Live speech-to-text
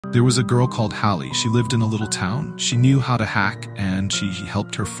There was a girl called Hallie. She lived in a little town. She knew how to hack, and she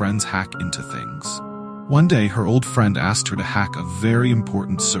helped her friends hack into things. One day, her old friend asked her to hack a very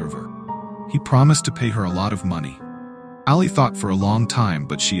important server. He promised to pay her a lot of money. Hallie thought for a long time,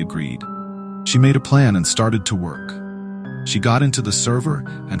 but she agreed. She made a plan and started to work. She got into the server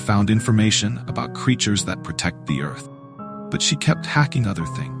and found information about creatures that protect the Earth. But she kept hacking other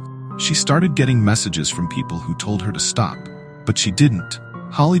things. She started getting messages from people who told her to stop, but she didn't.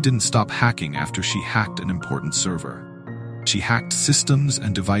 Hallie didn't stop hacking after she hacked an important server. She hacked systems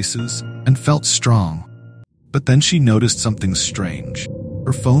and devices and felt strong. But then she noticed something strange.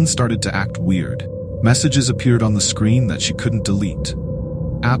 Her phone started to act weird. Messages appeared on the screen that she couldn't delete.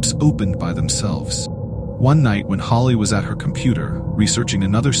 Apps opened by themselves. One night when Hallie was at her computer, researching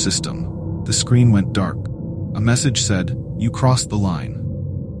another system, the screen went dark. A message said, "You crossed the line."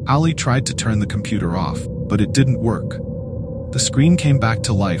 Hallie tried to turn the computer off, but it didn't work. The screen came back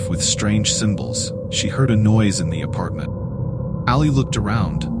to life with strange symbols. She heard a noise in the apartment. Hallie looked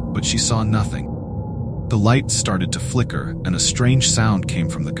around, but she saw nothing. The lights started to flicker, and a strange sound came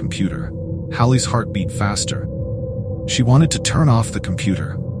from the computer. Hallie's heart beat faster. She wanted to turn off the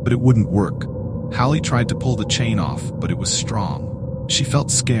computer, but it wouldn't work. Hallie tried to pull the chain off, but it was strong. She felt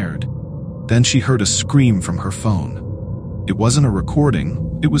scared. Then she heard a scream from her phone. It wasn't a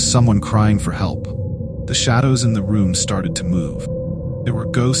recording, it was someone crying for help. The shadows in the room started to move. There were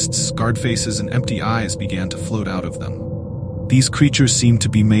ghosts, scarred faces, and empty eyes began to float out of them. These creatures seemed to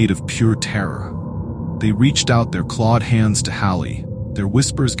be made of pure terror. They reached out their clawed hands to Hallie, their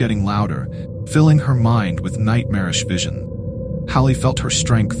whispers getting louder, filling her mind with nightmarish vision. Hallie felt her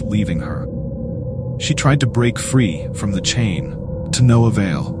strength leaving her. She tried to break free from the chain, to no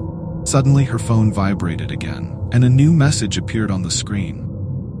avail. Suddenly her phone vibrated again, and a new message appeared on the screen.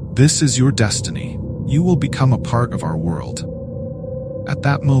 "This is your destiny. You will become a part of our world." At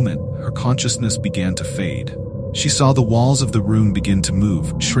that moment, her consciousness began to fade. She saw the walls of the room begin to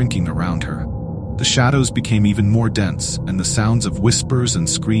move, shrinking around her. The shadows became even more dense, and the sounds of whispers and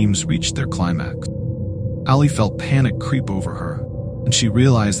screams reached their climax. Hallie felt panic creep over her, and she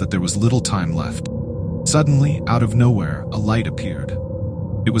realized that there was little time left. Suddenly, out of nowhere, a light appeared.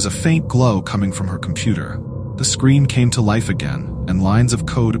 It was a faint glow coming from her computer. The screen came to life again, and lines of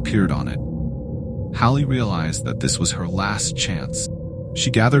code appeared on it. Hallie realized that this was her last chance. She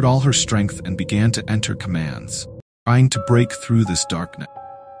gathered all her strength and began to enter commands, trying to break through this darkness.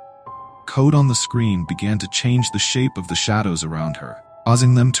 Code on the screen began to change the shape of the shadows around her,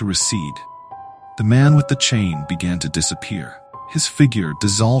 causing them to recede. The man with the chain began to disappear. His figure,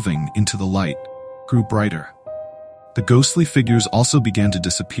 dissolving into the light, grew brighter. The ghostly figures also began to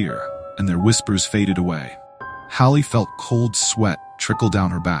disappear, and their whispers faded away. Hallie felt cold sweat trickle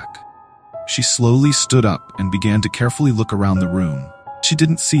down her back. She slowly stood up and began to carefully look around the room. She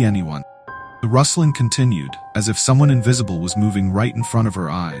didn't see anyone. The rustling continued, as if someone invisible was moving right in front of her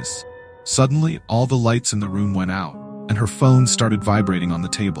eyes. Suddenly, all the lights in the room went out, and her phone started vibrating on the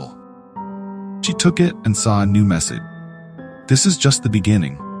table. She took it and saw a new message. "This is just the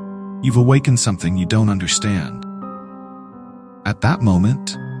beginning. You've awakened something you don't understand." At that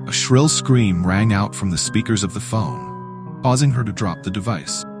moment, a shrill scream rang out from the speakers of the phone, causing her to drop the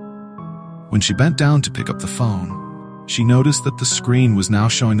device. When she bent down to pick up the phone, she noticed that the screen was now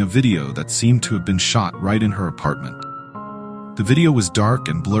showing a video that seemed to have been shot right in her apartment. The video was dark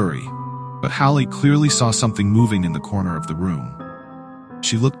and blurry, but Hallie clearly saw something moving in the corner of the room.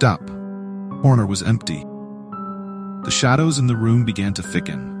 She looked up. The corner was empty. The shadows in the room began to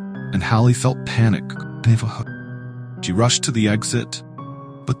thicken, and Hallie felt panic. She rushed to the exit,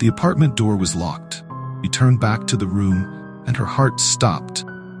 but the apartment door was locked. She turned back to the room, and her heart stopped.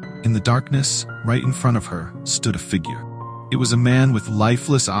 In the darkness, right in front of her, stood a figure. It was a man with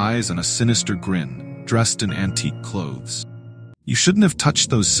lifeless eyes and a sinister grin, dressed in antique clothes. "You shouldn't have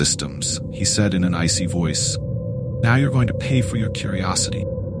touched those systems," he said in an icy voice. "Now you're going to pay for your curiosity."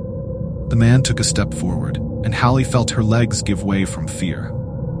 The man took a step forward, and Hallie felt her legs give way from fear.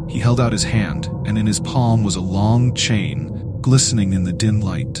 He held out his hand, and in his palm was a long chain, glistening in the dim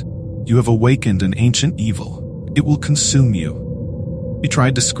light. "You have awakened an ancient evil. It will consume you." She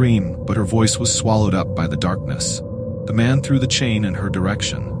tried to scream, but her voice was swallowed up by the darkness. The man threw the chain in her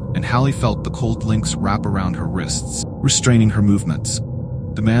direction, and Hallie felt the cold links wrap around her wrists, restraining her movements.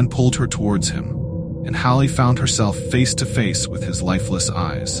 The man pulled her towards him, and Hallie found herself face to face with his lifeless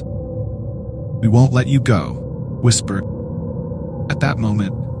eyes. "We won't let you go," whispered. At that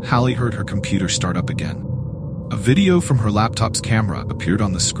moment, Hallie heard her computer start up again. A video from her laptop's camera appeared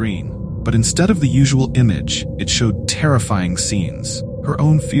on the screen, but instead of the usual image, it showed terrifying scenes. Her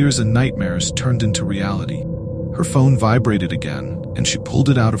own fears and nightmares turned into reality. Her phone vibrated again, and she pulled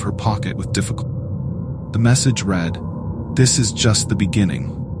it out of her pocket with difficulty. The message read, "This is just the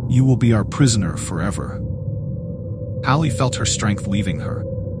beginning. You will be our prisoner forever." Hallie felt her strength leaving her,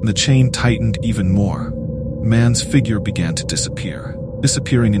 and the chain tightened even more. The man's figure began to disappear,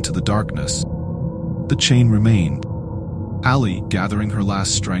 disappearing into the darkness. The chain remained. Hallie, gathering her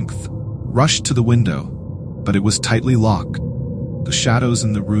last strength, rushed to the window, but it was tightly locked. The shadows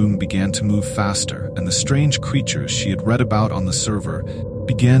in the room began to move faster, and the strange creatures she had read about on the server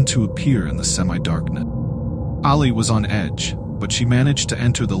began to appear in the semi-darkness. Hallie was on edge, but she managed to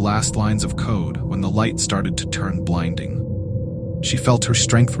enter the last lines of code when the light started to turn blinding. She felt her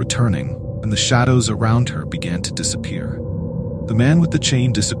strength returning, and the shadows around her began to disappear. The man with the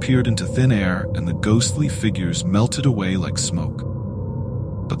chain disappeared into thin air, and the ghostly figures melted away like smoke.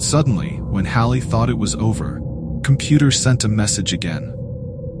 But suddenly, when Hallie thought it was over, computer sent a message again.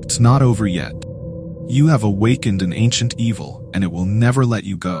 "It's not over yet. You have awakened an ancient evil, and it will never let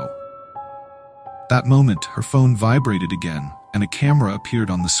you go." That moment, her phone vibrated again, and a camera appeared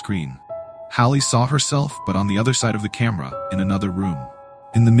on the screen. Hallie saw herself, but on the other side of the camera, in another room.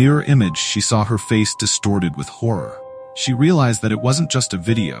 In the mirror image, she saw her face distorted with horror. She realized that it wasn't just a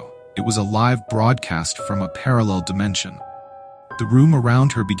video, it was a live broadcast from a parallel dimension. The room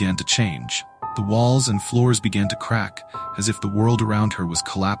around her began to change. The walls and floors began to crack, as if the world around her was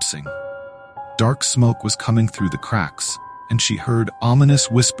collapsing. Dark smoke was coming through the cracks, and she heard ominous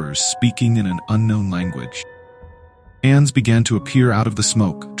whispers speaking in an unknown language. Hands began to appear out of the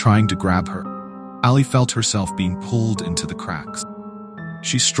smoke, trying to grab her. Hallie felt herself being pulled into the cracks.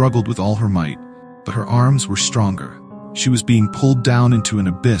 She struggled with all her might, but her arms were stronger. She was being pulled down into an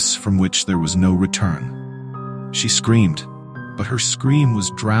abyss from which there was no return. She screamed, but her scream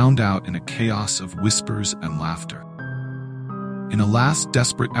was drowned out in a chaos of whispers and laughter. In a last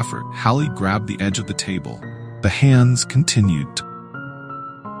desperate effort, Hallie grabbed the edge of the table. The hands continued to.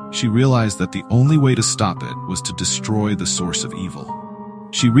 She realized that the only way to stop it was to destroy the source of evil.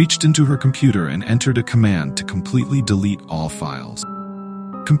 She reached into her computer and entered a command to completely delete all files.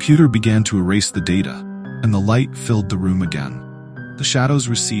 Computer began to erase the data, and the light filled the room again. The shadows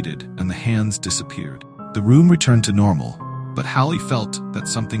receded, and the hands disappeared. The room returned to normal, but Hallie felt that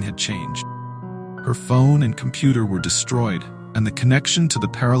something had changed. Her phone and computer were destroyed, and the connection to the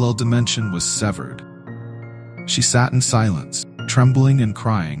parallel dimension was severed. She sat in silence, trembling and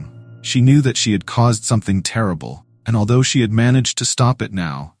crying. She knew that she had caused something terrible, and although she had managed to stop it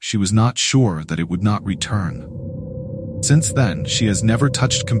now, she was not sure that it would not return. Since then, she has never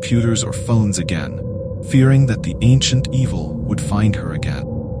touched computers or phones again, fearing that the ancient evil would find her again.